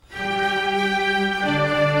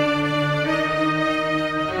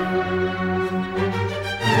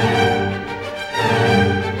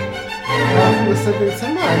Sydney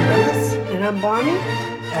Cinema. I'm Dennis. And I'm Bonnie.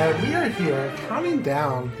 And we are here counting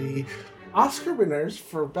down the Oscar winners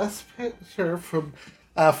for Best Picture from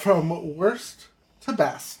worst to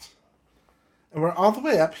best. And we're all the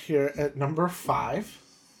way up here at number 5.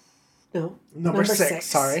 No. Number 6,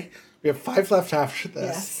 sorry. We have 5 left after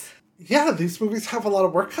this. Yes. Yeah, these movies have a lot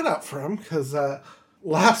of work cut out for them because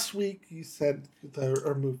last week you said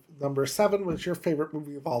number 7 was your favorite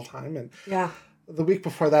movie of all time. And yeah. The week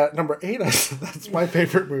before that, at number 8, I said that's my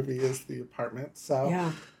favorite movie is The Apartment. So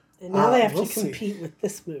yeah. And now they have to compete with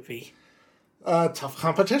this movie. Tough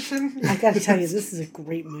competition. I got to tell you, this is a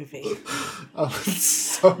great movie. Oh, it's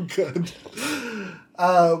so good.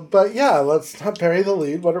 But yeah, let's not bury the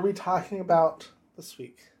lead. What are we talking about this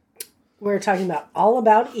week? We're talking about All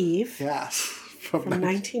About Eve. Yes. From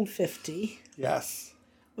 1950. Yes.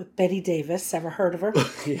 With Betty Davis. Ever heard of her?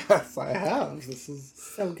 Yes, I have. This is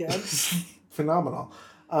so good. Phenomenal.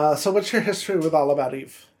 So what's your history with All About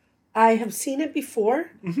Eve? I have seen it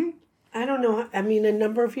before. Mm-hmm. I don't know. I mean, a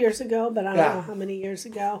number of years ago, but I don't know how many years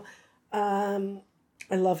ago. I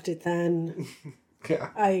loved it then. Yeah.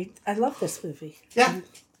 I love this movie. Yeah.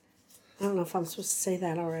 I don't know if I'm supposed to say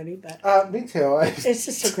that already, but... me too. It's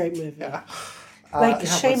just a great movie. Yeah.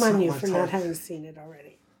 Shame on you for not having seen it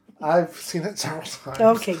already. I've seen it several times.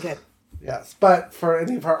 Okay, good. Yes, but for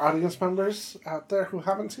any of our audience members out there who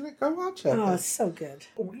haven't seen it, go watch it. Oh, it's so good.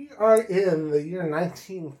 We are in the year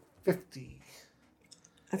 1950.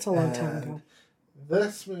 That's a long time ago.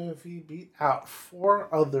 This movie beat out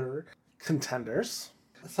 4 other contenders.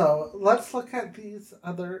 So let's look at these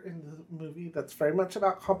other in the movie that's very much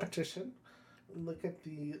about competition. Look at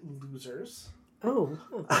the losers. Oh.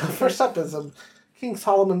 Okay. First up is King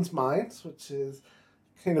Solomon's Mines, which is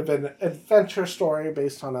kind of an adventure story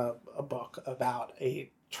based on a book about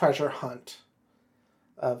a treasure hunt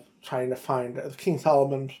of trying to find... King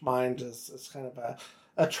Solomon's Mines is kind of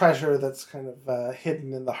a treasure that's kind of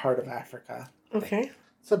hidden in the heart of Africa. Okay.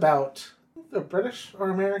 It's about the British or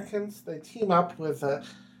Americans. They team up with a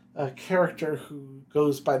character who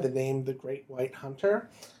goes by the name the Great White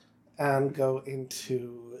Hunter and go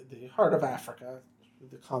into the heart of Africa,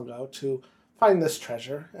 the Congo, to find this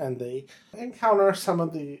treasure. And they encounter some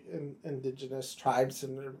of the indigenous tribes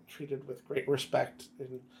and are treated with great respect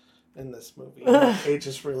in this movie. It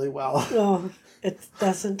ages really well. Oh, it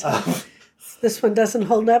doesn't. This one doesn't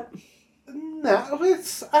hold up? No,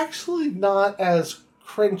 it's actually not as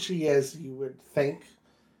cringy as you would think,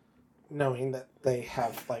 knowing that they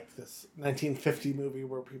have like this 1950 movie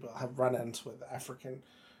where people have run-ins with African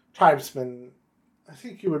tribesmen. I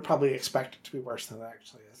think you would probably expect it to be worse than it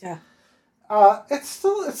actually is. Yeah.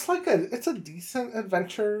 It's a decent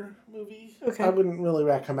adventure movie. Okay. I wouldn't really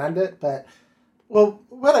recommend it, but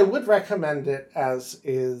what I would recommend it as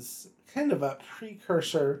is kind of a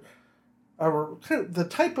precursor, or kind of the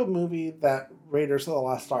type of movie that Raiders of the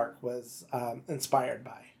Lost Ark was inspired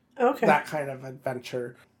by. Okay. That kind of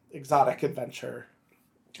adventure, exotic adventure,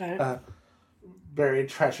 buried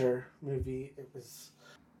treasure movie. It was.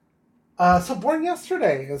 So Born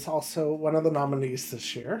Yesterday is also one of the nominees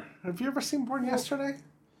this year. Have you ever seen Born Yesterday?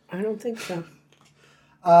 I don't think so.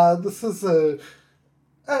 This is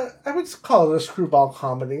I would call it a screwball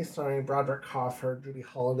comedy starring Broderick Crawford, Judy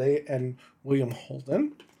Holliday, and William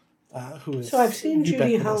Holden. Who is so I've seen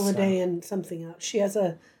Judy ubiquitous, Holliday in something else. She has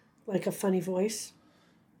a funny voice.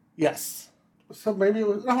 Yes. So maybe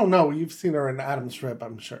you've seen her in Adam's Rib,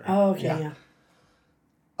 I'm sure. Oh, okay,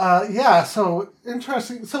 yeah. So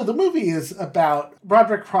interesting. So the movie is about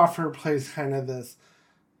Broderick Crawford plays kind of this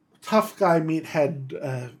tough guy,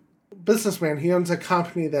 meathead businessman. He owns a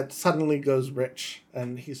company that suddenly goes rich,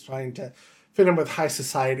 and he's trying to fit in with high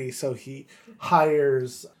society. So he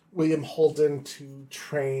hires William Holden to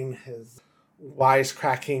train his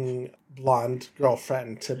wisecracking blonde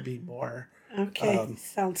girlfriend to be more... Okay,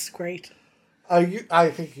 sounds great. I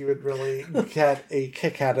think you would really get a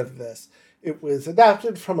kick out of this. It was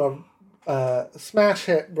adapted from a smash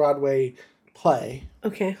hit Broadway play.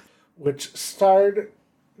 Okay. Which starred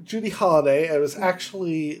Judy Holliday. It was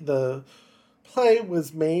actually... The play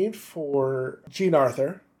was made for Jean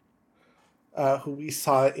Arthur, who we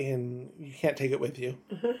saw in You Can't Take It With You.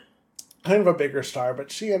 Mm-hmm. Kind of a bigger star,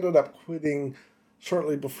 but she ended up quitting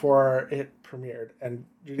shortly before it premiered, and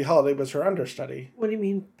Judy Holliday was her understudy. What do you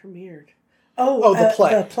mean premiered? The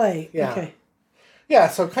play. The play, yeah. Okay. Yeah,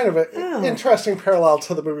 so kind of an interesting parallel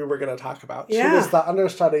to the movie we're going to talk about. Yeah. She was the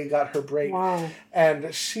understudy, got her break, wow.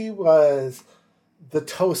 And she was the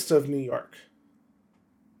toast of New York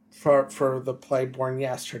for the play Born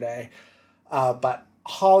Yesterday. But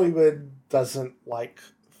Hollywood doesn't like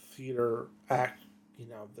theater act,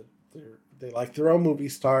 they like their own movie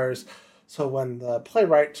stars. So when the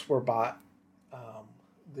playwrights were bought,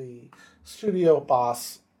 the studio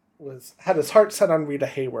boss had his heart set on Rita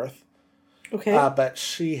Hayworth. Okay. But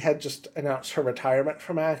she had just announced her retirement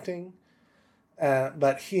from acting.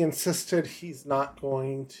 But he insisted he's not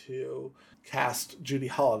going to cast Judy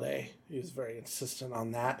Holliday. He was very insistent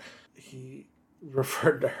on that. He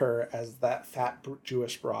referred to her as that fat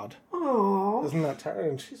Jewish broad. Aww. Isn't that terrible?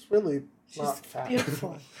 And she's really not fat.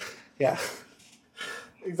 Beautiful. Yeah.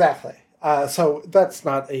 Exactly. So that's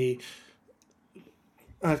not a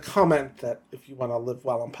comment that if you want to live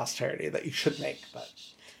well in posterity that you should make, but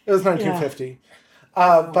it was 1950.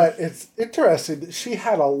 Yeah. But it's interesting that she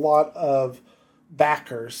had a lot of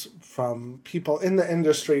backers from people in the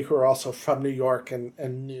industry who are also from New York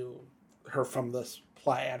and knew her from this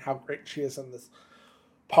play and how great she is in this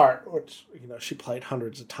part, which, she played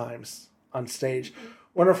hundreds of times on stage. Mm-hmm.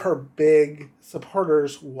 One of her big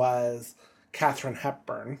supporters was Katharine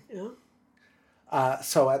Hepburn. Yeah.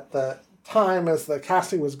 So at the time, as the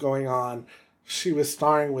casting was going on, she was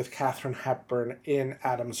starring with Katharine Hepburn in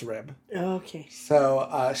Adam's Rib. Okay.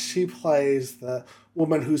 So she plays the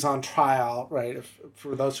woman who's on trial, right?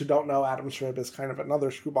 For those who don't know, Adam's Rib is kind of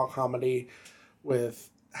another screwball comedy with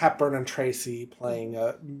Hepburn and Tracy playing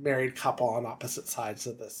a married couple on opposite sides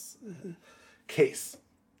of this case.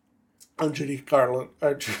 And Judy Holliday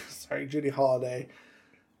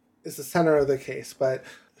is the center of the case, but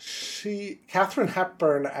Katharine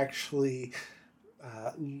Hepburn actually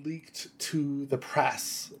leaked to the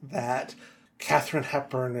press that Katharine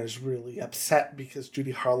Hepburn is really upset because Judy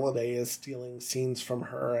Holliday is stealing scenes from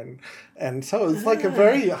her, and so it's like a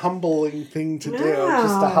very humbling thing to do,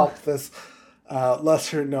 just to help this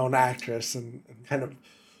lesser known actress and kind of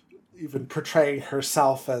even portraying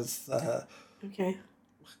herself as kind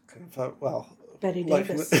of Betty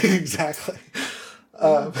Davis. Exactly.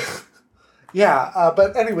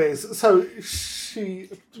 But anyways, so she,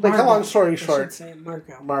 to make a long story short... I should say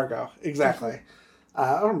Margot. Margot, exactly.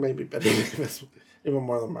 Or maybe Betty Davis, even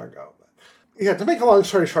more than Margot. But yeah, to make a long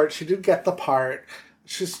story short, she did get the part.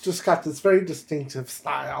 She's just got this very distinctive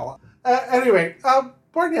style. Anyway,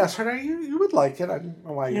 Born Yesterday, you would like it. I don't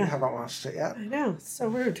know why you haven't watched it yet. I know, it's so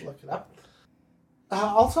rude. Look it up.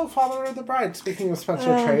 Also, Father of the Bride, speaking of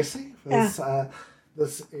Spencer Tracy.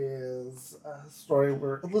 This is a story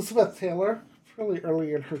where Elizabeth Taylor, fairly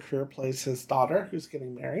early in her career, plays his daughter who's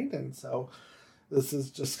getting married. And so this is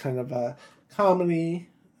just kind of a comedy.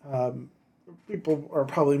 People are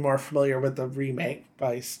probably more familiar with the remake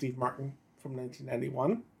by Steve Martin from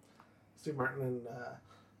 1991. Steve Martin and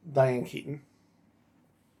Diane Keaton.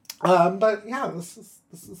 But yeah, this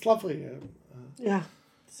is lovely.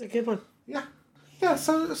 It's a good one. Yeah,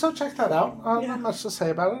 so check that out. Not much to say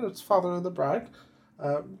about it. It's Father of the Bride.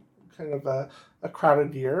 Kind of a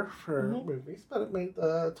crowded year for movies, but it made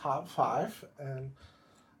the top 5.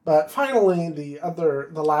 But finally,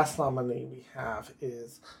 the last nominee we have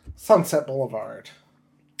is Sunset Boulevard.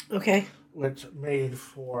 Okay. Which made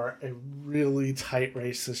for a really tight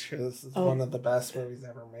race this year. This is one of the best movies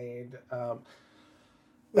ever made.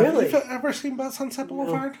 Really? Have you ever seen Sunset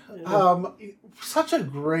Boulevard? No. Such a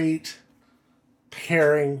great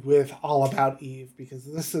pairing with All About Eve,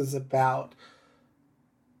 because this is about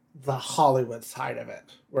the Hollywood side of it,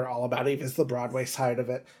 where All About Eve is the Broadway side of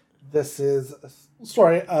it. This is a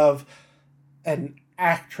story of an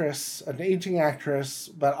aging actress,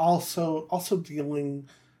 but also dealing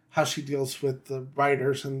how she deals with the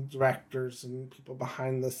writers and directors and people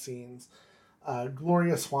behind the scenes.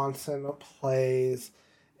 Gloria Swanson plays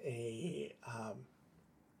a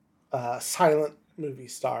silent movie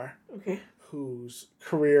star whose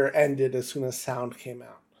career ended as soon as sound came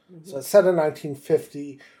out. Mm-hmm. So it's set in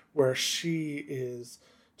 1950, where she is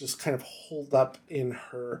just kind of holed up in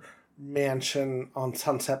her mansion on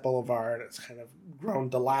Sunset Boulevard. It's kind of grown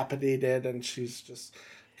dilapidated, and she's just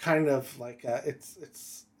kind of like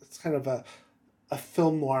it's kind of a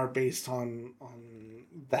film noir based on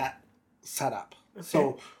that setup. Okay.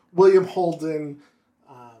 So William Holden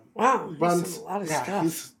runs he's a lot of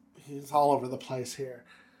stuff. He's all over the place here.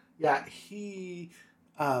 Yeah, he's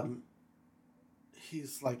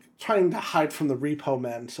like trying to hide from the repo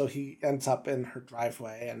men, so he ends up in her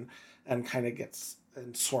driveway and kind of gets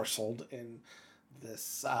ensorcelled in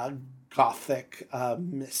this gothic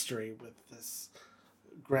mystery with this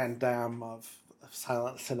grand dame of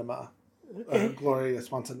silent cinema, Gloria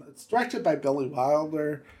Swanson. It's directed by Billy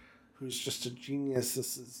Wilder, who's just a genius.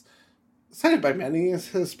 This is cited by many as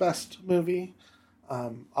his best movie.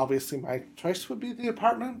 Obviously, my choice would be The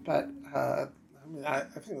Apartment, but mean, I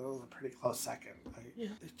think that was a pretty close second.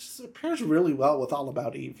 It just appears really well with All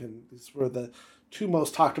About Eve, and these were the two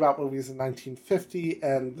most talked about movies in 1950,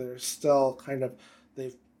 and they're still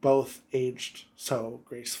they've both aged so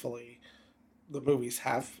gracefully. The movies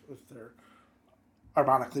have, if they're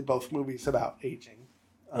ironically both movies about aging.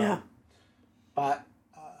 But,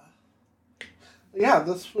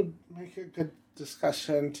 this would make a good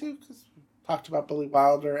discussion, too, because we talked about Billy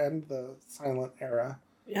Wilder and the silent era.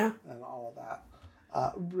 Yeah. And all of that.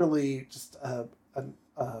 Really just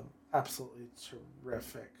absolutely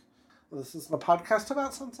terrific. This isn't a podcast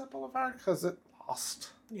about Sunset Boulevard because it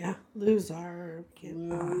lost. Yeah. Loser.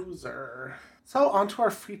 So on to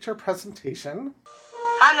our feature presentation.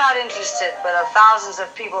 I'm not interested whether thousands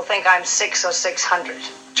of people think I'm 6 or 600.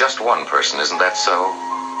 Just one person, isn't that so?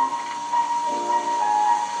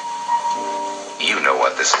 You know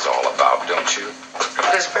what this is all about, don't you?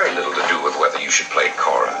 It has very little to do with whether you should play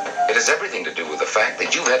Cora. It has everything to do with the fact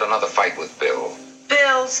that you've had another fight with Bill.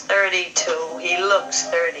 Bill's 32. He looks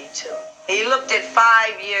 32. He looked at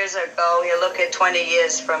 5 years ago. He'll look at 20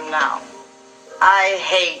 years from now. I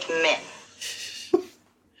hate men.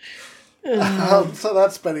 So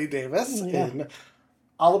that's Betty Davis in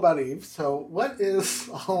All About Eve. So what is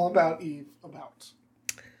All About Eve about?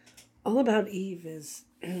 All About Eve is,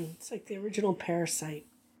 it's like the original Parasite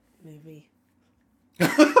movie.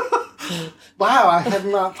 Wow, I had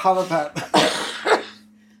not thought of that.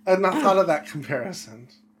 I had not thought of that comparison.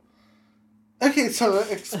 Okay, so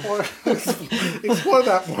explore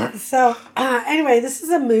that more. So, anyway, this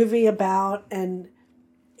is a movie about an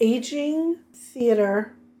aging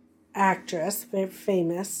theater actress, very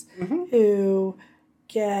famous, who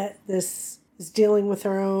is dealing with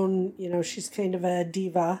her own, she's kind of a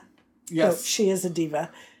diva. Yes. So she is a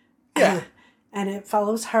diva. Yeah. And it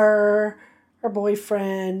follows her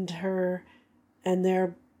boyfriend, and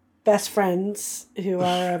their best friends, who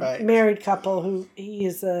are a married couple, who he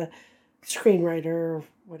is a screenwriter or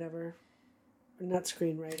whatever. Not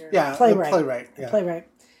screenwriter. Yeah, playwright. Yeah. Playwright.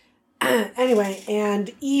 Anyway,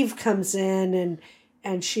 and Eve comes in,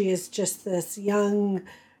 and she is just this young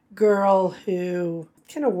girl who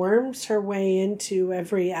kind of worms her way into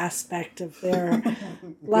every aspect of their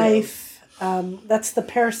life. That's the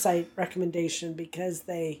Parasite recommendation, because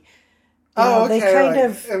they kind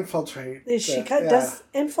of infiltrate. She does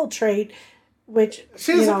infiltrate, which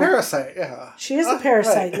she's a parasite. Yeah, she is a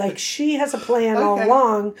parasite. Like, she has a plan all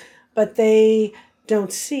along, but they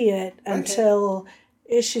don't see it until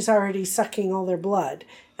she's already sucking all their blood.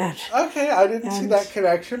 And, I didn't see that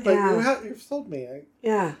connection, but you've sold me.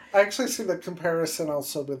 I actually see the comparison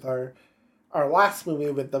also with our last movie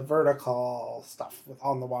with the vertical stuff with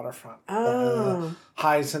On the Waterfront. The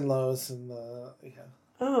highs and lows and the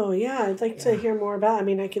Oh yeah, I'd like to hear more about. I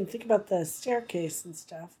mean, I can think about the staircase and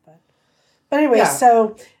stuff, but anyway,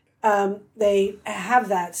 so they have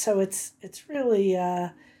that. So it's really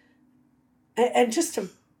and just a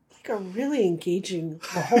really engaging,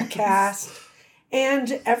 the whole cast,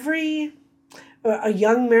 and a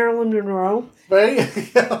young Marilyn Monroe.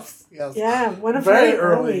 Yes. Yeah, one of very her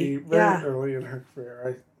early in her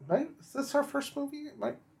career. Right? Is this her first movie?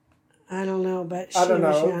 I don't know, but I don't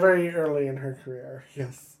know. Very early in her career,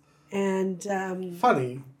 yes. And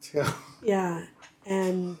funny too. Yeah,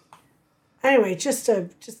 and anyway, just a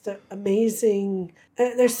amazing.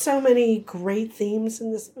 There's so many great themes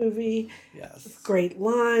in this movie. Yes. Great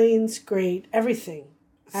lines, great everything.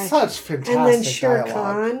 Such fantastic And then Shere dialogue.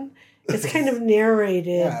 Khan. It's kind of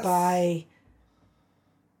narrated by.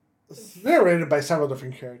 It's narrated by several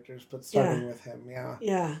different characters, but starting with him,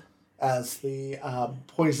 Yeah. As the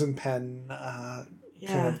poison pen, kind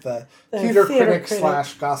of the theater critic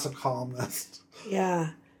 / gossip columnist.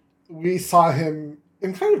 Yeah. We saw him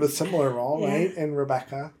in kind of a similar role, right? In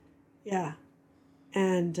Rebecca. Yeah.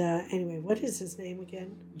 And anyway, what is his name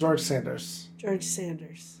again? George Sanders.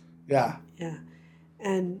 Yeah. Yeah.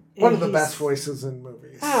 And one of the best voices in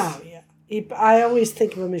movies. Oh, yeah. I always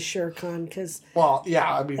think of him as Shere Khan because... Well,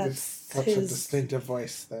 yeah, I mean, there's such a distinctive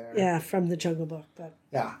voice there. Yeah, from The Jungle Book. But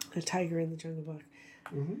yeah. A tiger in the Jungle Book.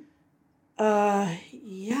 Mm-hmm.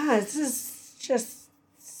 This is just...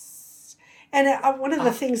 And one of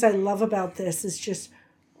the things I love about this is just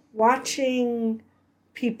watching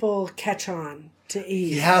people catch on to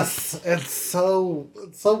Eve. Yes, it's so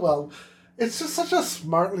well. It's just such a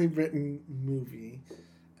smartly written movie.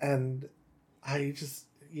 And I just...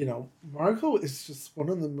 Margot is just one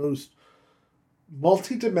of the most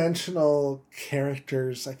multi-dimensional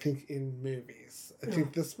characters, I think, in movies. I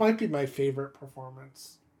think this might be my favorite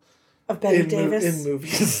performance of Betty Davis in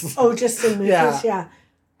movies. Oh, just in movies, yeah.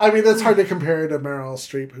 I mean, it's hard to compare to Meryl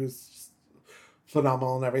Streep, who's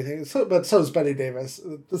phenomenal and everything. So, but so is Betty Davis.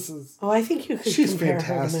 This is. Oh, I think you could she's compare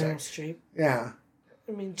fantastic. her to Meryl Streep. Yeah.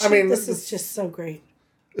 I mean, this is just so great.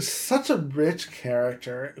 Such a rich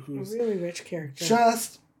character who's a really rich character.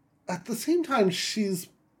 Just at the same time, she's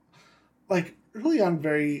like early on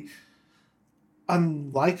very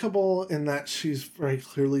unlikable in that she's very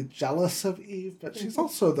clearly jealous of Eve, but she's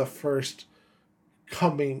also the first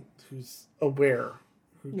who's aware.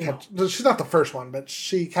 She's not the first one, but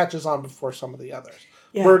she catches on before some of the others.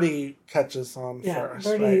 Yeah. Birdie catches on first.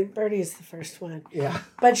 Birdie is the first one. Yeah.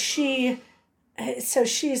 But she's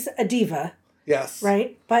a diva. Yes.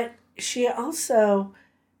 Right? But she also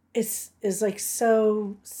is like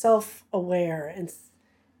so self-aware and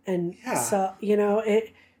so,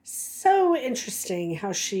 it's so interesting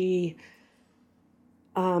how she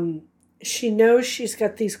knows she's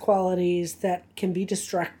got these qualities that can be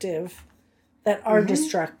destructive, that are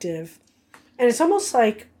destructive. And it's almost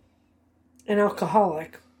like an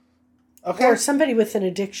alcoholic or somebody with an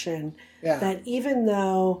addiction that even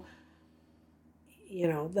though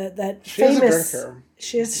that she famous is a drinker.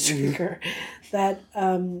 She is a drinker. That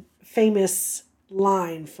famous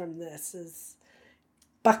line from this is,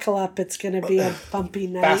 "Buckle up, it's going to be a bumpy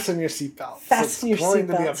night." Fasten your seatbelts. Fasten your seatbelts. It's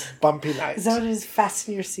going to be a bumpy night. Is that what it is?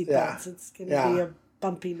 Fasten your seatbelts. Yeah. It's going to be a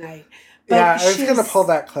bumpy night. But I was going to pull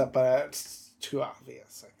that clip, but it's too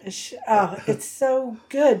obvious. It's so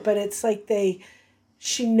good, but it's like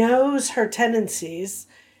she knows her tendencies.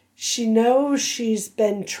 She knows she's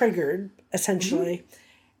been triggered, essentially,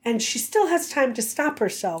 and she still has time to stop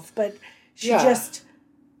herself, but she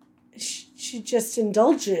just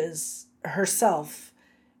indulges herself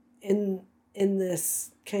in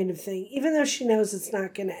this kind of thing, even though she knows it's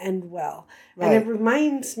not going to end well. Right. And it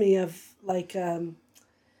reminds me of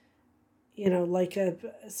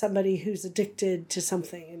somebody who's addicted to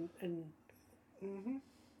something, and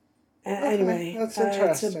anyway, that's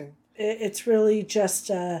interesting. It's really just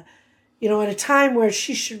at a time where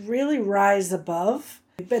she should really rise above,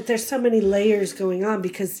 but there's so many layers going on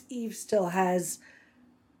because Eve still has.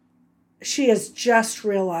 She has just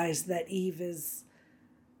realized that Eve is.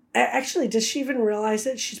 Actually, does she even realize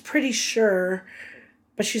it? She's pretty sure,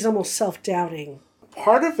 but she's almost self-doubting.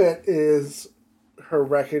 Part of it is her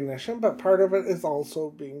recognition, but part of it is also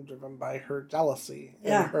being driven by her jealousy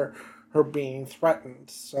and her being threatened.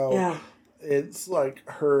 So it's like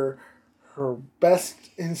her best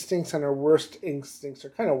instincts and her worst instincts are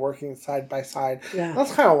kind of working side by side. Yeah.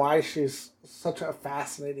 That's kind of why she's such a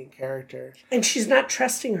fascinating character. And she's not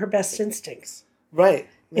trusting her best instincts. Right.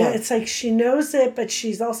 Yeah, it's like she knows it, but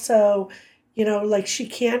she's also, like she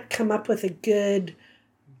can't come up with a good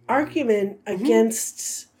argument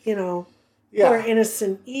against, poor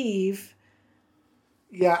innocent Eve.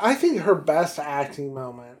 Yeah, I think her best acting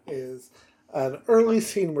moment is an early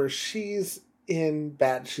scene where she's in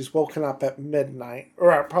bed. She's woken up at midnight,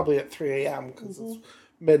 or probably at 3 a.m. because it's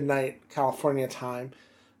midnight California time,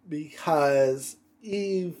 because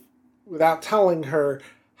Eve, without telling her,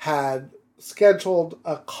 had scheduled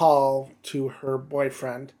a call to her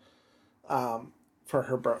boyfriend for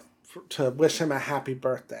her to wish him a happy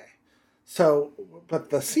birthday. So, but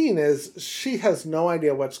the scene is she has no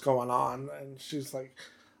idea what's going on, and she's like,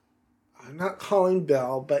 "I'm not calling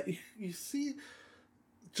Bill," but you see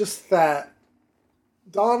just that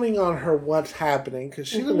dawning on her what's happening, because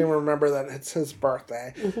she didn't even remember that it's his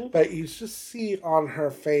birthday. But you just see on her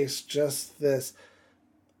face just this,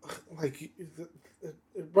 like,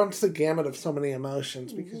 it runs the gamut of so many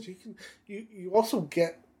emotions, because you also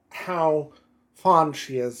get how fond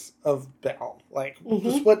she is of Bill. Like,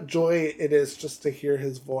 just what joy it is just to hear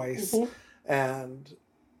his voice, and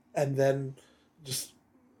then just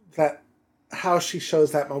that, how she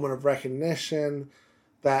shows that moment of recognition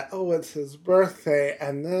that, oh, it's his birthday,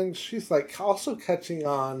 and then she's like also catching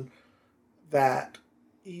on that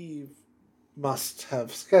Eve must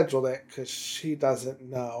have scheduled it because she doesn't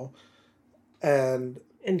know,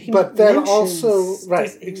 but then also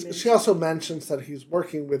she also mentions that he's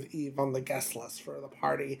working with Eve on the guest list for the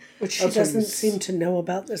party, which she doesn't seem to know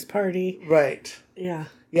about this party. Right. Yeah.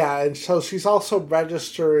 Yeah, and so she's also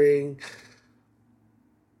registering.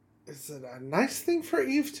 Is it a nice thing for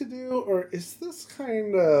Eve to do, or is this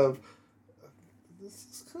kind of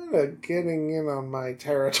getting in on my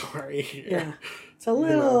territory here? Yeah, it's a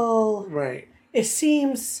little right. It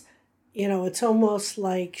seems, it's almost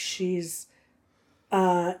like she's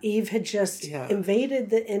Eve had just invaded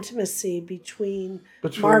the intimacy between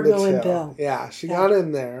Margot and Bill. Yeah, she got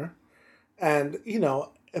in there, and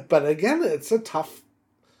but again, it's a tough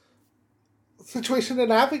situation to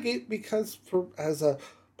navigate because as a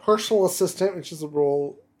personal assistant, which is a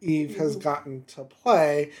role Eve has gotten to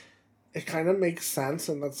play, it kind of makes sense,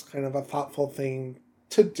 and that's kind of a thoughtful thing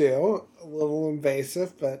to do. A little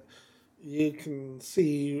invasive, but you can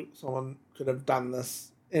see someone could have done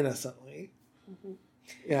this innocently. Mm-hmm.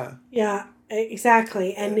 Yeah. Yeah,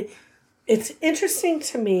 exactly. And it's interesting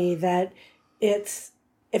to me that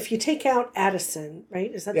if you take out Addison,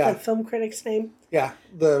 right? Is that the film critic's name? Yeah,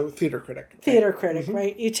 the theater critic. Theater critic, mm-hmm.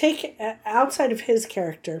 Right? You take outside of his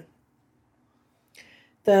character,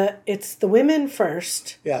 it's the women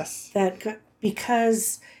first. Yes.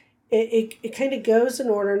 Because it kind of goes in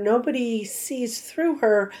order. Nobody sees through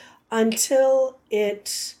her until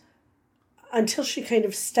she kind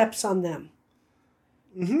of steps on them.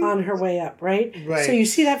 Mm-hmm. On her way up, right? Right. So you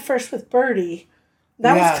see that first with Birdie.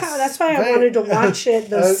 That's why I wanted to watch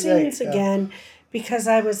those scenes again, because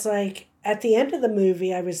I was like, at the end of the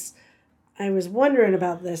movie, I was wondering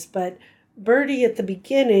about this, but Birdie at the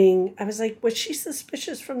beginning, I was like, was she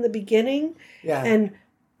suspicious from the beginning? Yeah. And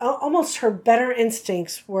almost her better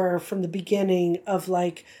instincts were from the beginning of,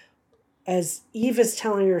 like, as Eve is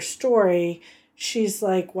telling her story, she's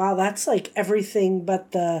like, wow, that's like everything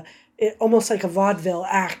but almost like a vaudeville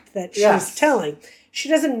act that she's telling. She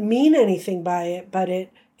doesn't mean anything by it, but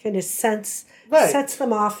it kind of sets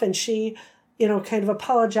them off, and she, kind of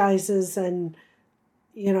apologizes, and,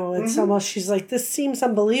 it's almost, she's like, this seems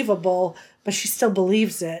unbelievable, but she still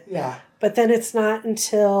believes it. Yeah. But then it's not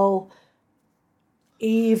until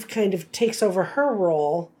Eve kind of takes over her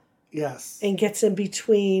role. Yes. And gets in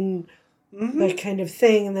between that kind of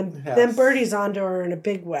thing, and then Birdie's onto her in a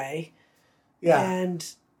big way. Yeah.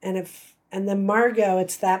 And then Margot,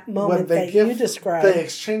 it's that moment that you described. They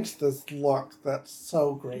exchange this look that's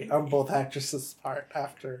so great on both actresses' part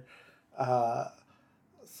after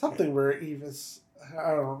something where Eve is,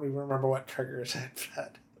 I don't even remember what triggers it,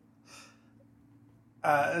 but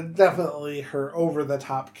definitely her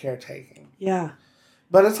over-the-top caretaking. Yeah.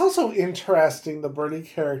 But it's also interesting, the Birdie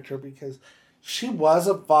character, because she was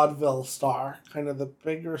a vaudeville star, kind of the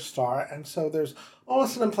bigger star, and so there's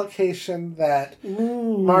almost an implication that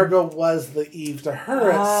Margot was the Eve to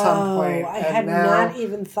her at some point. I had not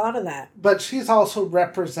even thought of that. But she's also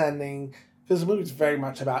representing, because the movie's very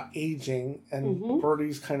much about aging, and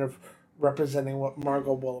Birdie's kind of representing what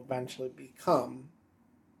Margot will eventually become.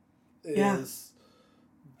 Is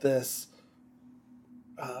this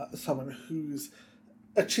someone whose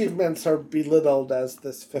achievements are belittled as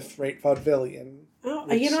this fifth-rate vaudevillian. Oh,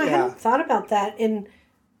 I hadn't thought about that. In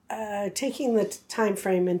taking the time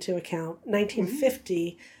frame into account,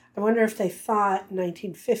 1950, I wonder if they thought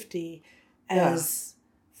 1950 as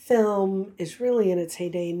film is really in its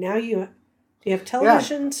heyday. Now do you have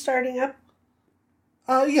television starting up?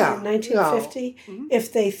 In 1950? Mm-hmm.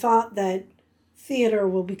 If they thought that theater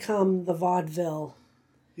will become the vaudeville.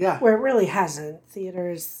 Yeah. Where it really hasn't. Theater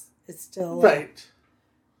is still... Right.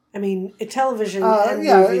 I mean, television and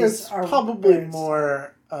movies are probably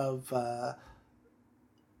more of. I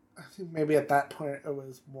think maybe at that point it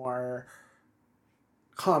was more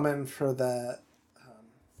common for the,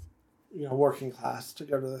 working class to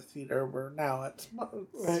go to the theater. Where now it's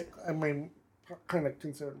right. I mean, kind of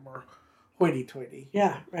considered more hoity-toity.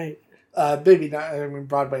 Yeah, right. Maybe not. I mean,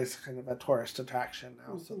 Broadway's kind of a tourist attraction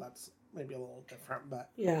now, so that's maybe a little different, but...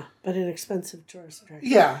 Yeah, but an expensive tourist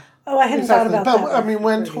attraction. Yeah. Oh, I hadn't thought about that. But, I mean,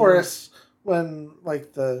 when the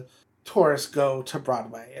tourists go to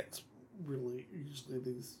Broadway, it's really usually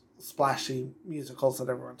these splashy musicals that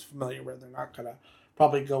everyone's familiar with. They're not going to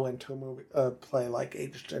probably go into a play like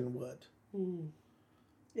Aged in Wood. Mm.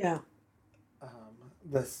 Yeah.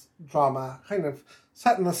 This drama kind of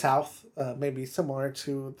set in the South, maybe similar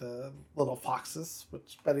to the Little Foxes,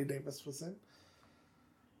 which Bette Davis was in.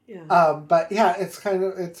 Yeah. But yeah, it's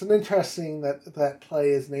an interesting that play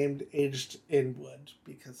is named Aged in Wood,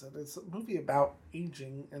 because it is a movie about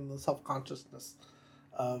aging and the self-consciousness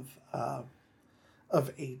of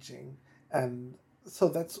aging. And so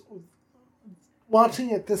that's, watching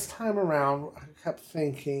it this time around, I kept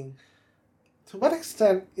thinking, to what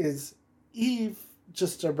extent is Eve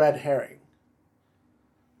just a red herring?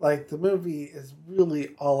 Like, the movie is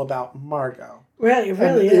really all about Margot. Right, it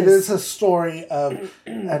really is. It is a story of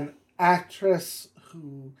an actress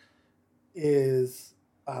who is,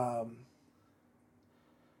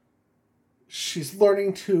 she's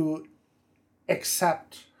learning to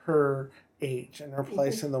accept her age and her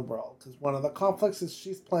place in the world. Because one of the conflicts is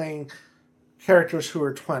she's playing characters who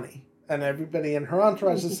are 20. And everybody in her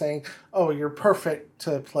entourage is saying, oh, you're perfect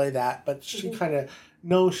to play that. But she kind of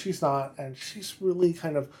knows she's not. And she's really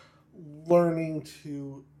kind of learning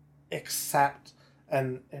to accept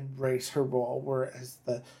and embrace her role. Whereas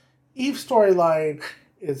the Eve storyline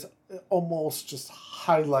is it almost just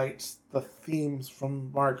highlights the themes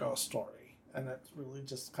from Margot's story. And it really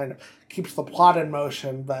just kind of keeps the plot in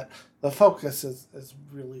motion, but the focus is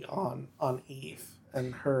really on Eve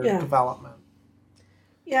and her development.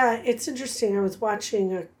 Yeah, it's interesting. I was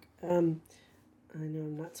watching I know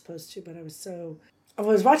I'm not supposed to, but I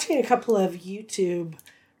was watching a couple of YouTube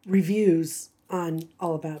reviews on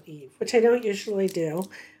All About Eve, which I don't usually do.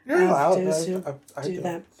 You're allowed to do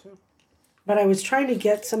that. But I was trying to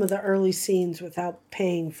get some of the early scenes without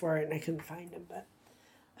paying for it, and I couldn't find them. But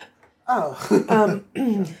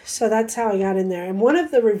so that's how I got in there. And one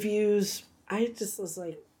of the reviews, I just was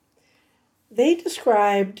like, they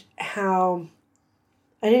described how,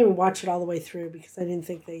 I didn't even watch it all the way through because I didn't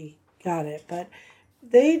think they got it, but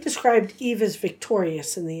they described Eve as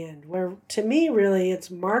victorious in the end, where to me, really, it's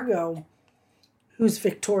Margot who's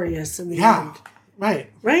victorious in the end. Right.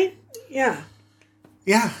 Right? Yeah.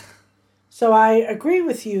 Yeah. So I agree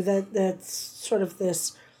with you that that's sort of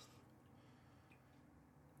this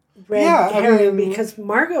red herring, because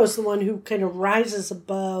Margot is the one who kind of rises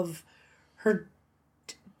above her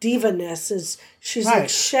diva-ness. She's like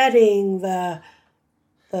shedding the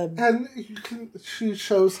and she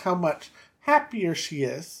shows how much happier she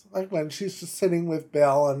is, like when she's just sitting with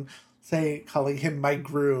Bill and calling him my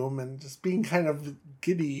groom and just being kind of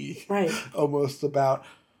giddy, almost about.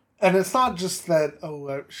 And it's not just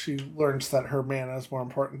that she learns that her man is more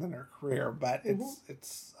important than her career, but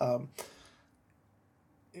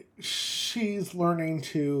she's learning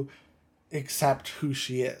to accept who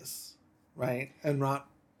she is, right, and not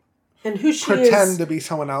pretend to be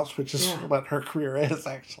someone else, which is what her career is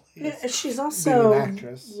actually. Yeah, she's also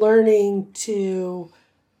learning to.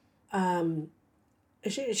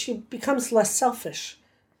 She becomes less selfish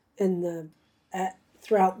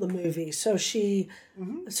throughout the movie. So she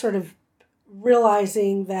sort of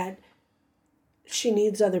realizing that she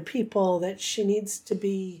needs other people, that she needs to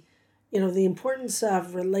be, the importance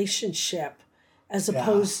of relationship as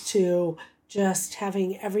opposed to just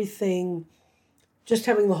having everything, just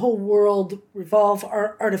having the whole world revolve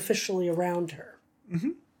artificially around her.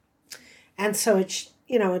 Mm-hmm. And so it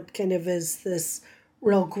kind of is this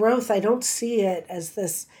real growth. I don't see it as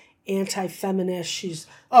this anti-feminist. She's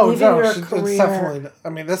leaving her career. It's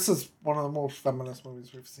definitely. This is one of the most feminist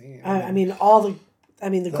movies we've seen. So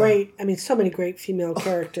many great female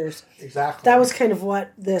characters. Exactly. That was kind of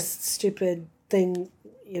what this stupid thing,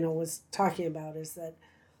 was talking about, is that,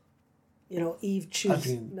 Eve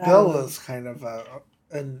chooses. Bill is kind of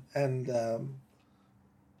and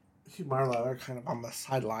Hugh Marlowe are kind of on the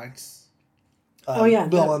sidelines.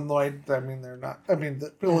 Bill and Lloyd. They're not.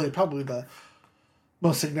 Probably the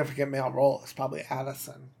most significant male role is probably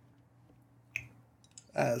Addison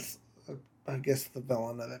as, I guess, the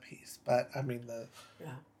villain of the piece. But, the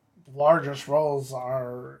largest roles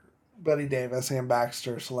are Bette Davis, Ann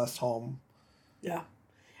Baxter, Celeste Holm. Yeah.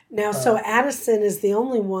 Now, so Addison is the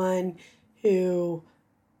only one who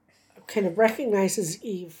kind of recognizes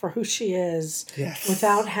Eve for who she is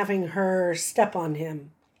without having her step on him.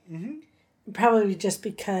 Mm-hmm. Probably just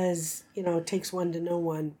because, it takes one to know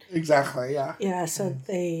one. Exactly, yeah. Yeah, so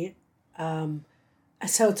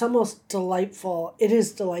so it's almost delightful. It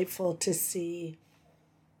is delightful to see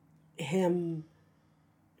him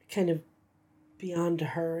kind of beyond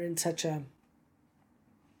her in such a...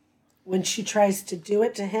 When she tries to do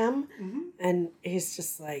it to him, and he's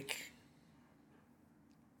just like...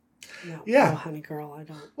 No, honey girl, I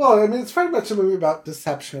don't... Well, it's very much a movie about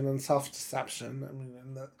deception and self-deception.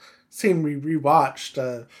 In the scene we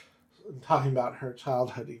rewatched, talking about her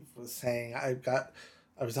childhood, he was saying, I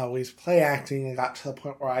was always play acting and got to the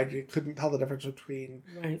point where I couldn't tell the difference between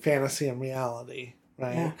fantasy and reality,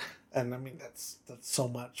 right? Yeah. And that's so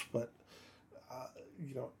much what,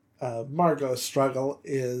 Margot's struggle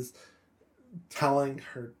is telling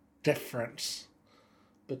her difference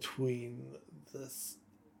between this,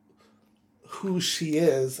 who she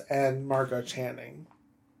is, and Margot Channing,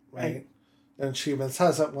 right? And she even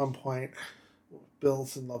says at one point,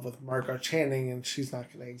 Bill's in love with Margot Channing and she's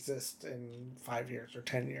not going to exist in 5 years or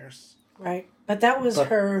 10 years. Right. But that was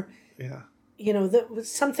her... Yeah. That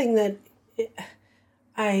was something that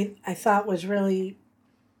I thought was really,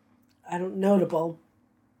 notable,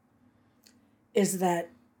 is that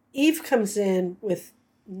Eve comes in with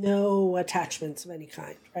no attachments of any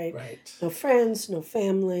kind, right? Right. No friends, no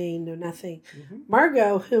family, no nothing. Mm-hmm.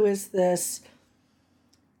 Margot, who is this,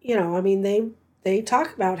 they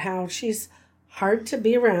talk about how she's hard to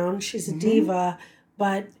be around. She's a diva,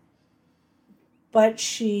 but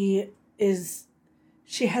she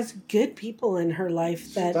has good people in her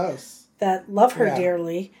life that love her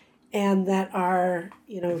dearly, and that are,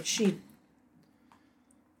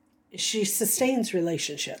 she sustains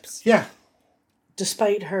relationships. Yeah.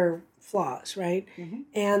 Despite her flaws, right? Mm-hmm.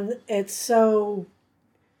 And it's so,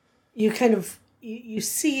 you kind of, you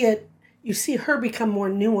see it, you see her become more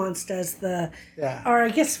nuanced as the, or I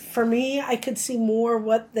guess for me, I could see more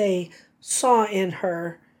what they saw in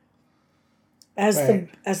her as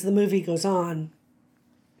the movie goes on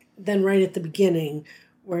than right at the beginning,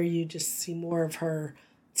 where you just see more of her.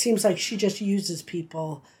 It seems like she just uses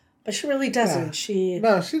people, but she really doesn't.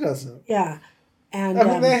 No, she doesn't. Yeah. And I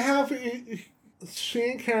mean, they have,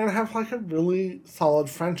 she and Karen have like a really solid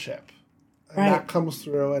friendship. And that comes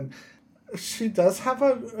through. And she does have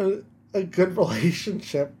a good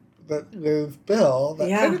relationship with Bill that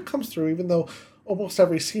kind of comes through, even though almost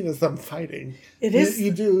every scene is them fighting. It is.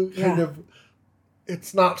 You do kind of,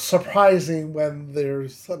 it's not surprising when they're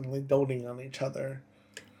suddenly doting on each other.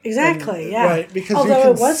 Exactly, and, yeah. Right, because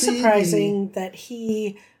although it was surprising that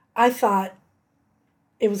I thought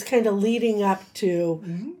it was kind of leading up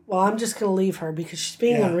to, well, I'm just going to leave her because she's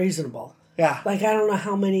being unreasonable. Yeah. Like, I don't know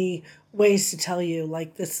how many ways to tell you,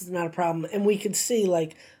 like, this is not a problem. And we could see,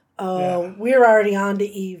 like, we're already on to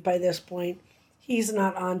Eve by this point. He's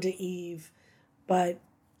not on to Eve. But,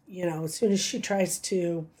 you know, as soon as she tries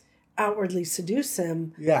to outwardly seduce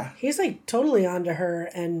him, he's, like, totally on to her.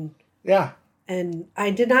 And and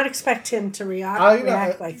I did not expect him to react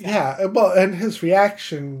like that. Yeah, well, and his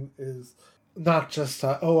reaction is not just,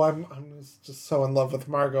 I'm just so in love with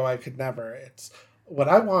Margot, I could never. It's, what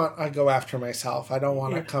I want, I go after myself. I don't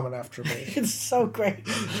want it coming after me. It's so great.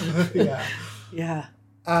 Yeah.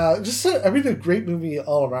 Just, a great movie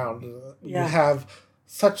all around. You have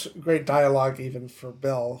such great dialogue even for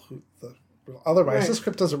Bill, who otherwise the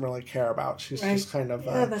script doesn't really care about. She's just kind of...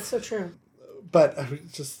 yeah, that's so true. But, I mean,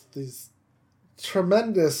 just these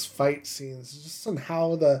tremendous fight scenes, just on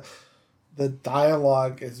how the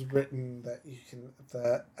dialogue is written, that you can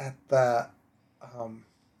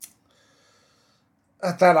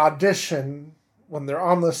at that audition when they're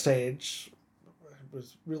on the stage. It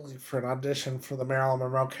was really for an audition for the Marilyn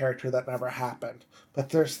Monroe character that never happened. But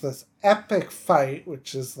there's this epic fight,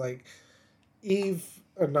 which is like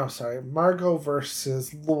Margot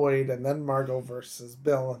versus Lloyd, and then Margot versus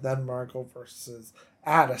Bill, and then Margot versus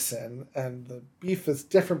Addison, and the beef is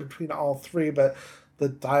different between all three, but the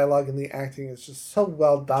dialogue and the acting is just so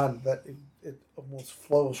well done that it almost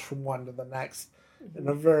flows from one to the next in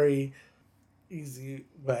a very easy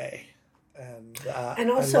way. And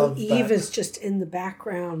also Eve is just in the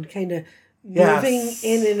background, kind of moving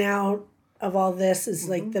in and out of all this, is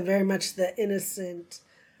like the very much the innocent.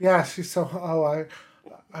 Yeah, she's so,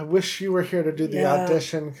 I wish you were here to do the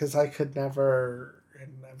audition because I could never,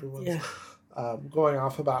 and everyone's going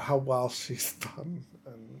off about how well she's done.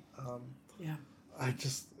 And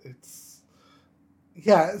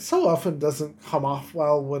it so often doesn't come off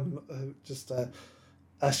well when just a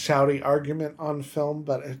shouty argument on film,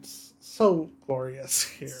 but it's so glorious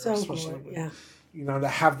here. So especially glorious, to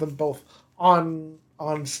have them both on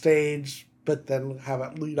stage, but then have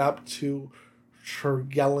it lead up to her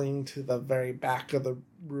yelling to the very back of the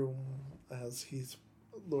room as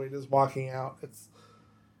Lloyd is walking out. It's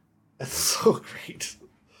so great.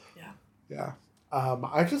 Yeah.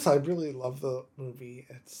 I really love the movie.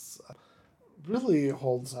 It's really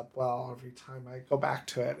holds up well every time I go back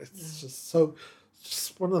to it. It's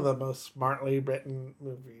just one of the most smartly written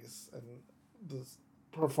movies, and the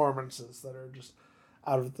performances that are just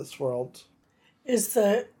out of this world. Is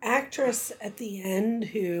the actress at the end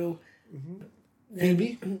who...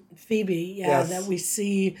 Phoebe, yes. That we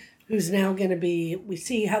see, who's now going to be... We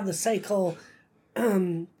see how the cycle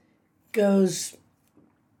goes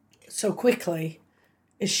so quickly.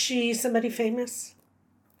 Is she somebody famous?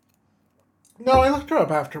 No, I looked her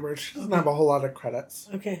up afterwards. She doesn't have a whole lot of credits.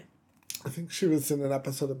 Okay. I think she was in an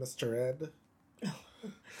episode of Mr. Ed.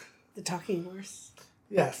 The Talking Horse?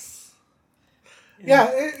 Yes.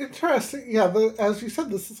 Yeah, interesting. Yeah, as you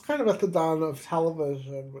said, this is kind of at the dawn of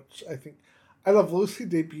television, which I Love Lucy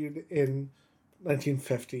debuted in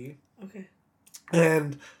 1950. Okay.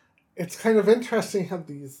 And it's kind of interesting how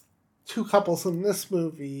these two couples in this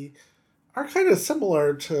movie are kind of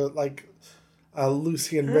similar to, like,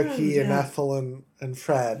 Lucy and Ricky and Ethel and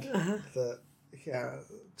Fred.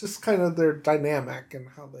 Just kind of their dynamic and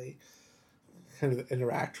how they kind of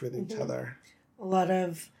interact with each other. A lot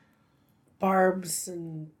of barbs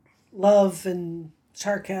and love and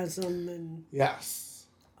sarcasm and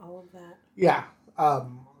all of that. Yeah. I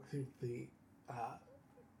think the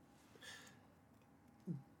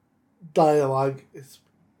dialogue is,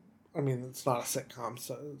 it's not a sitcom,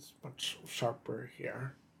 so it's much sharper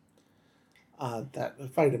here. That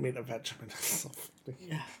Vitamin of Vegemite is so funny.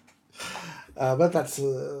 Yeah. But that's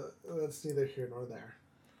neither here nor there.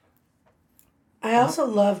 I also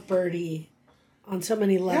love Birdie on so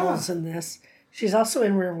many levels in this. She's also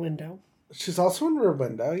in Rear Window. She's also in Rear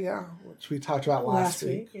Window, which we talked about last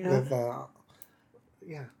week. Yeah. With,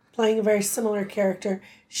 playing a very similar character.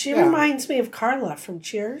 She reminds me of Carla from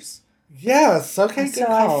Cheers. Yes, okay, good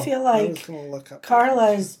call. I feel like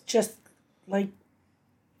Carla is just like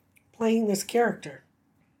playing this character.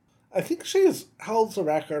 I think she holds the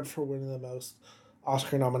record for winning the most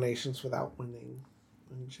Oscar nominations without winning.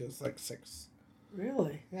 I think she has like 6.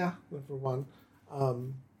 Really? Yeah, number 1.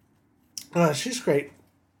 She's great.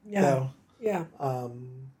 Yeah. Though. Yeah.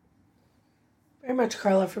 Very much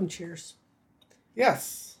Carla from Cheers.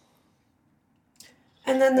 Yes.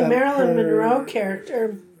 And then the Marilyn Monroe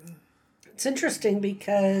character, it's interesting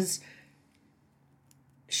because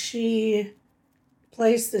she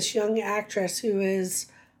plays this young actress who is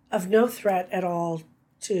of no threat at all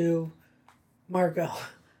to Margot.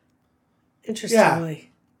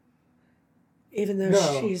 Interestingly. Yeah. Even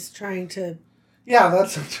though she's trying to... Yeah,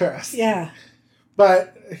 that's interesting. Yeah.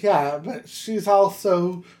 But she's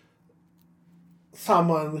also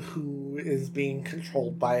someone who is being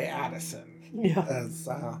controlled by Addison. Yeah. As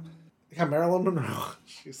Marilyn Monroe.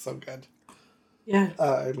 She's so good. Yeah.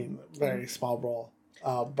 Very small role.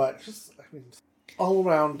 But just, all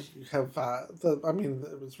around, you have,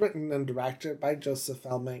 it was written and directed by Joseph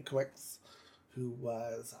L. Mankiewicz, who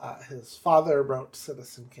was, his father wrote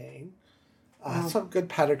Citizen Kane. Some good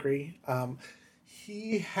pedigree.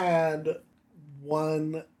 He had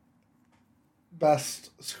won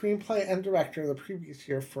Best Screenplay and Director the previous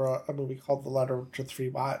year for a movie called The Letter to Three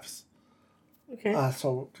Wives. Okay.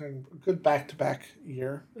 So kind of a good back-to-back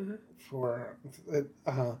year for it.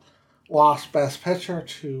 Lost Best Picture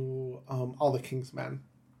to All the King's Men,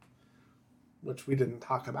 which we didn't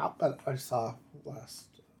talk about, but I saw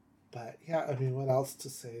last. But yeah, what else to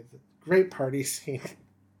say? The great party scene.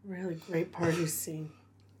 Really great party scene.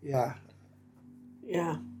 Yeah.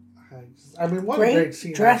 Yeah. One great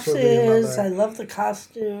scene. Dresses. I love the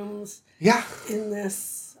costumes. Yeah. In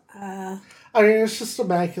this. It's just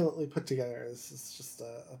immaculately put together. It's just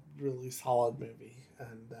a really solid movie.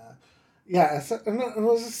 And as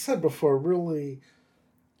I said before, really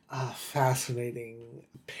fascinating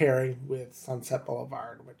pairing with Sunset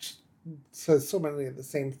Boulevard, which says so many of the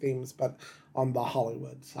same themes, but on the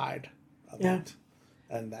Hollywood side of it.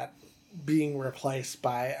 And that being replaced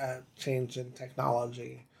by a change in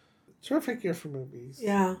technology. Terrific year for movies.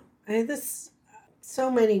 Yeah.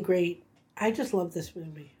 So many great... I just love this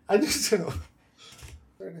movie. I do too. Is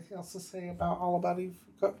there anything else to say about All About Eve?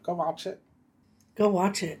 Go watch it. Go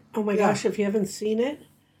watch it. Oh my gosh, if you haven't seen it,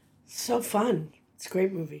 it's so fun. It's a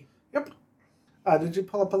great movie. Yep. Did you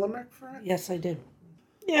pull up a limerick for it? Yes, I did.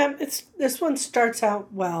 Yeah, this one starts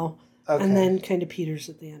out well and then kind of peters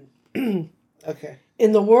at the end. Okay.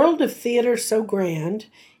 In the world of theater so grand,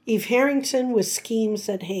 Eve Harrington with schemes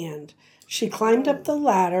at hand. She climbed up the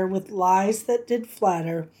ladder with lies that did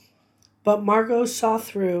flatter, but Margot saw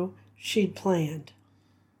through she'd planned.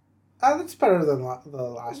 That's better than the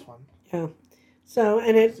last one. Yeah. So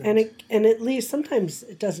and it leaves sometimes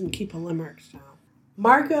it doesn't keep a limerick style.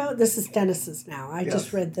 Margot, this is Dennis's now. I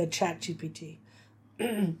just read the ChatGPT.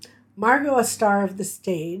 Margot, a star of the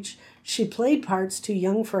stage, she played parts too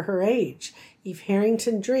young for her age. Eve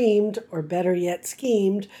Harrington dreamed, or better yet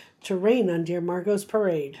schemed, to reign on dear Margot's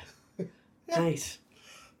parade. Nice.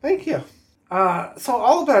 Thank you. So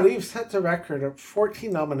All About Eve set the record of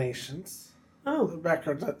 14 nominations. Oh. A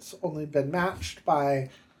record that's only been matched by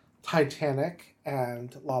Titanic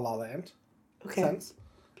and La La Land. Okay. Since.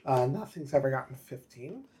 Nothing's ever gotten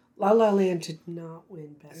 15. La La Land did not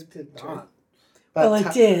win Best Picture. It did not. Well,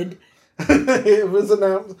 it did. It was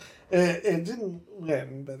announced. It didn't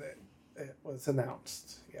win, but it was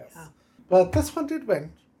announced, yes. Yeah. But this one did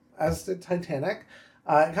win, as did Titanic.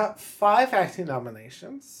 It got 5 acting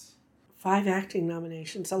nominations. 5 acting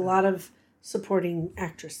nominations. A lot of supporting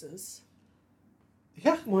actresses.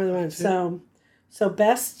 Yeah. More than one. So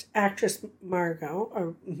Best Actress Margot,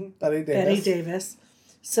 or Betty Davis. Betty Davis.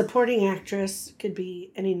 Supporting actress could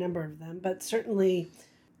be any number of them, but certainly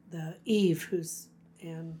the Eve, who's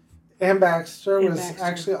Anne Baxter was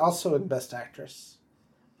actually also in Best Actress.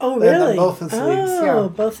 Oh, really? Both as leads. Yeah.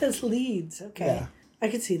 Both as leads. Okay. Yeah. I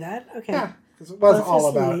could see that. Okay. Yeah, because it was both All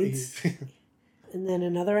About Eve. And then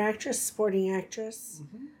another actress, supporting actress,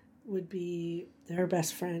 would be their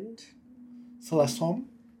best friend. Celeste Holm.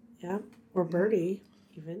 Yeah. Or Birdie,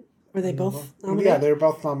 even. Were they both nominated? Yeah, they were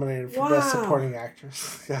both nominated for Best Supporting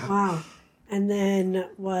Actress. Yeah. Wow. And then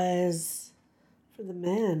was, for the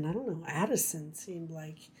men, I don't know, Addison seemed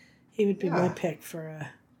like he would be my pick for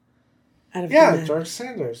a out of Yeah, the men? George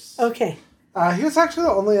Sanders. Okay. He was actually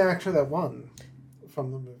the only actor that won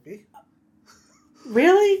from the movie.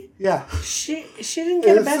 Really? Yeah. She didn't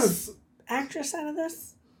get a best actress out of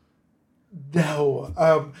this? No.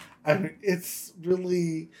 I mean,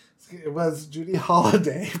 it was Judy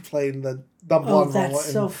Holliday playing the number one role.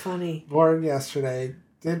 That's so funny. Born Yesterday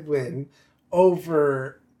did win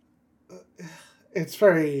over. It's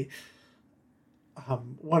very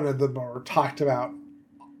one of the more talked about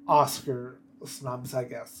Oscar snubs, I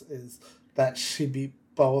guess, is that she beat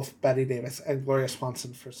both Bette Davis and Gloria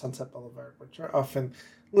Swanson for Sunset Boulevard, which are often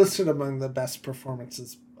listed among the best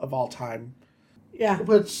performances of all time. Yeah.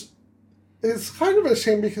 Which is kind of a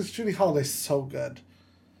shame because Judy Holliday's so good.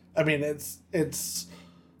 I mean, it's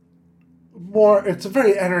a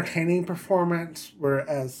very entertaining performance,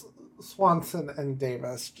 whereas Swanson and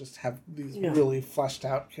Davis just have these really fleshed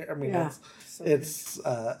out characters. I mean, it's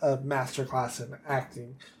a masterclass in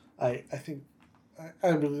acting. I think I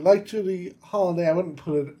really like Judy Holliday. I wouldn't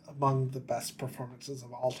put it among the best performances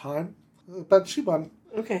of all time, but she won.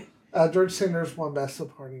 Okay. George Sanders won Best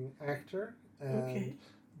Supporting Actor, and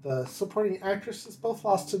the supporting actresses both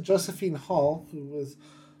lost to Josephine Hall, who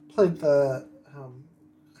played the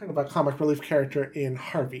kind of a comic relief character in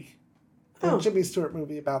Harvey, the Jimmy Stewart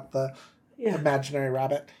movie about the imaginary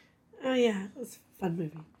rabbit. Oh yeah, it was a fun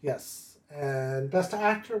movie. Yes, and Best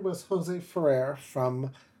Actor was Jose Ferrer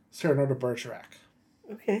from Cyrano de Bergerac.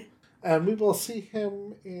 Okay. And we will see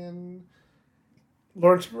him in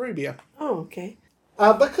Lawrence of Arabia. Oh, okay.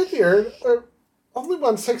 But good year. Only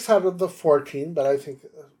won 6 out of the 14, but I think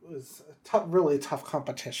it was a really tough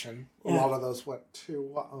competition. Yeah. A lot of those went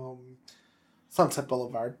to Sunset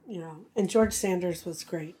Boulevard. Yeah, and George Sanders was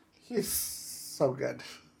great. He's so good.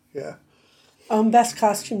 Yeah. Best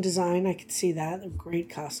costume design, I could see that. They're great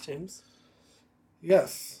costumes.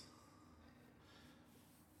 Yes.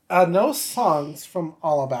 No songs from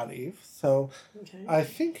All About Eve, so I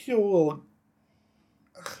think you will.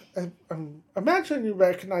 Imagine you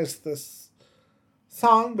recognize this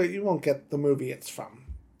song, but you won't get the movie it's from.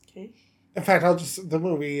 Okay. In fact, the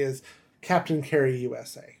movie is Captain Carey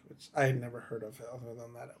USA, which I had never heard of other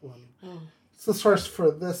than that one. Oh. It's the source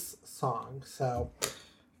for this song, so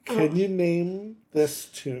can you name this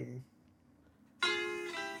tune?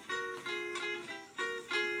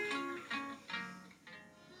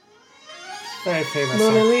 Very famous.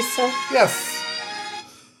 Mona Lisa? Yes.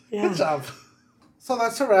 Yeah. Good job. So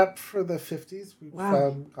that's a wrap for the 50s. We've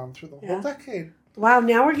gone through the whole decade. Wow,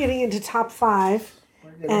 now we're getting into top 5.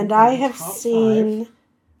 And I have seen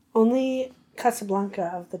only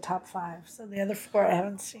Casablanca of the top 5. So the other 4 I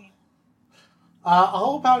haven't seen.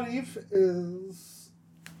 All About Eve is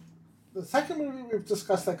the second movie we've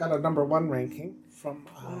discussed that got a number 1 ranking from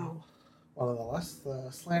one of the lists.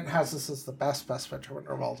 The Slant has this as the best picture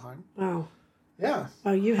winner of all time. Wow. Yeah.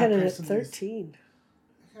 Oh, you had it at 13.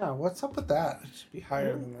 Yeah, what's up with that? It should be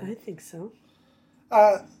higher than that. I think so.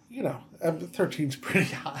 13's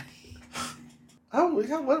pretty high. Oh,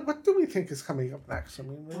 yeah. What do we think is coming up next? I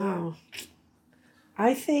mean, wow.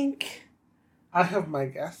 I think. I have my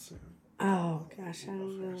guess. Oh gosh, I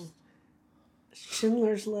don't know.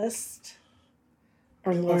 Schindler's List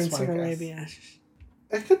or Lawrence of Arabia.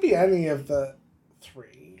 It could be any of the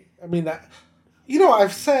 3. I mean,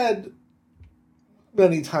 I've said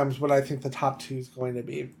many times what I think the top 2 is going to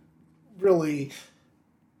be. Really,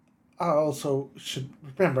 I also should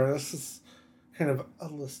remember this is kind of a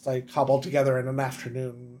list I cobbled together in an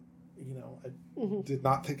afternoon. I did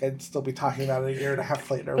not think I'd still be talking about it a year and a half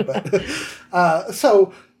later. But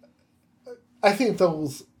so I think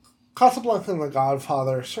those Casablanca and The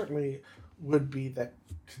Godfather certainly would be the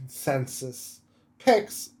consensus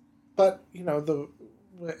picks. But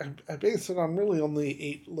I base it on really only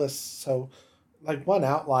 8 lists, so. Like one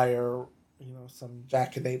outlier, some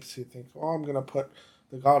jackanapes who think, I'm going to put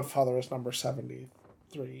The Godfather as number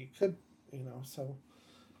 73. Could, so.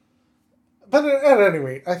 But at any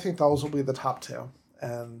rate, I think those will be the top 2.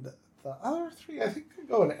 And the other 3, I think, could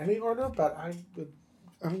go in any order, but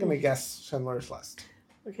I'm going to guess Schindler's List.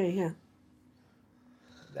 Okay, yeah.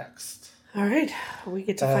 Next. All right. We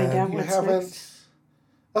get to find out what's next.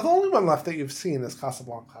 The only one left that you've seen is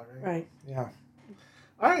Casablanca, right? Right. Yeah.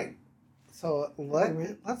 All right. So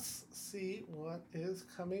let's see what is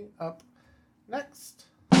coming up next.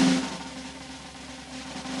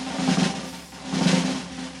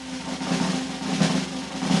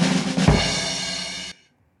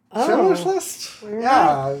 Schindler's List?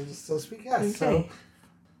 Yeah, so speak yes. Okay. So,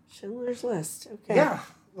 Schindler's List, okay. Yeah,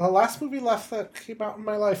 the last movie left that came out in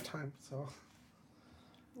my lifetime, so.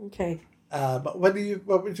 Okay. But what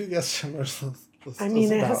would you guess Schindler's List I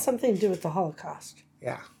mean, it has something to do with the Holocaust.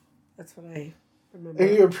 Yeah. That's what I remember.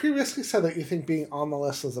 And you had previously said that you think being on the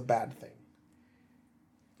list is a bad thing.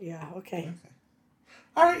 Yeah, okay.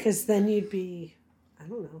 All right. Because then you'd be, I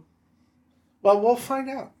don't know. Well, we'll find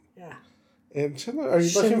out. Yeah. And Schindler, are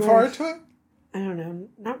you looking forward to it? I don't know.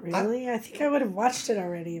 Not really. I think I would have watched it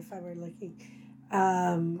already if I were looking.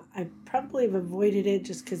 I probably have avoided it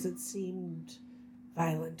just because it seemed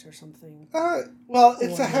violent or something. Well,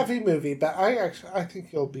 it's a heavy movie, but I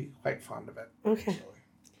think you'll be quite fond of it. Okay. Actually.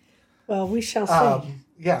 Well, we shall see.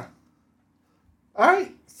 Yeah. All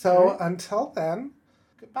right. So until then,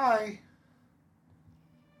 goodbye.